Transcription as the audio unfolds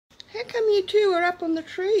come you two are up on the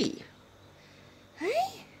tree?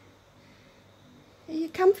 Hey? Are you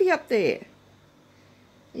comfy up there?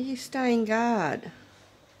 Are you staying guard?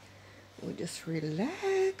 Or just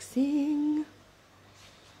relaxing?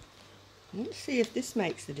 Let's see if this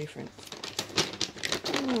makes a difference.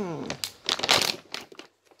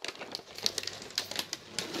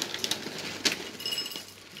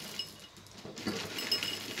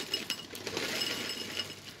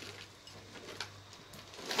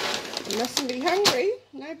 You mustn't be hungry.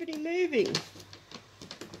 Nobody moving.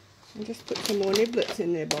 I'll just put some more niblets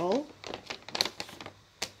in their bowl.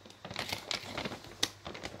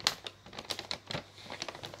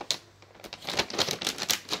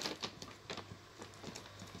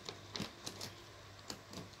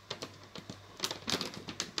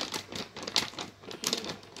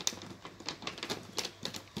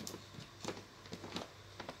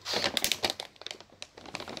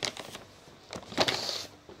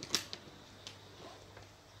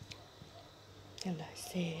 Hello,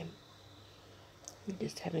 Sam. We're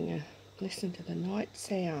just having a listen to the night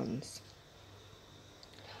sounds.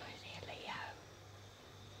 Hi there, Leo.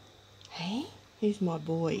 Hey, who's my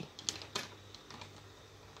boy?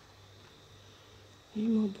 You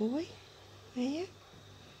my boy? Are you?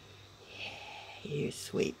 Yeah, you're a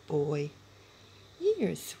sweet boy. You're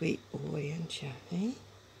a sweet boy, aren't you? Eh?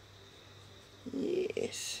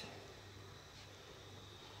 Yes.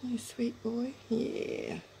 You a sweet boy?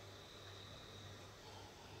 Yeah.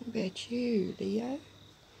 What about you, Leo?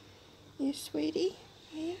 You sweetie?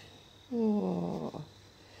 Yeah? Oh,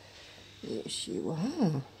 yes you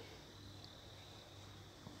are.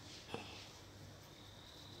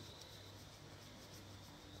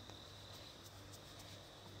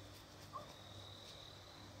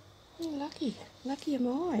 You're lucky. Lucky am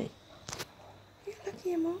I. You're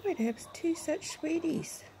lucky am I to have two such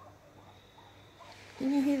sweeties.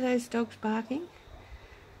 Can you hear those dogs barking?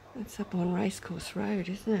 That's up on Racecourse Road,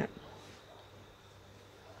 isn't it?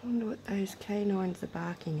 I wonder what those canines are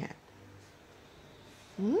barking at.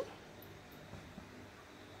 Hmm?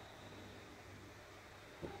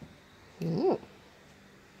 Oh.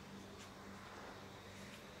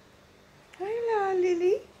 Hello,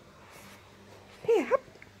 Lily. Here, up.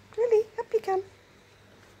 Lily, up you come.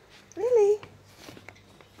 Lily.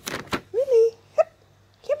 Lily, up.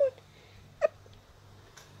 Come on. Up.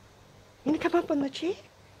 You want to come up on the chair?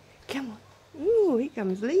 Come on. Ooh, here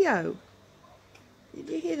comes Leo. Did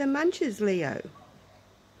you hear the munches, Leo?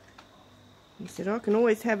 He said, I can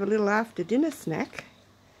always have a little after dinner snack.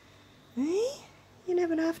 Eh? You can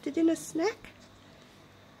have an after dinner snack?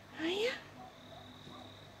 Are you?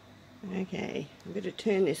 Okay, I'm going to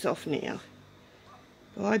turn this off now.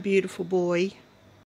 Bye, beautiful boy.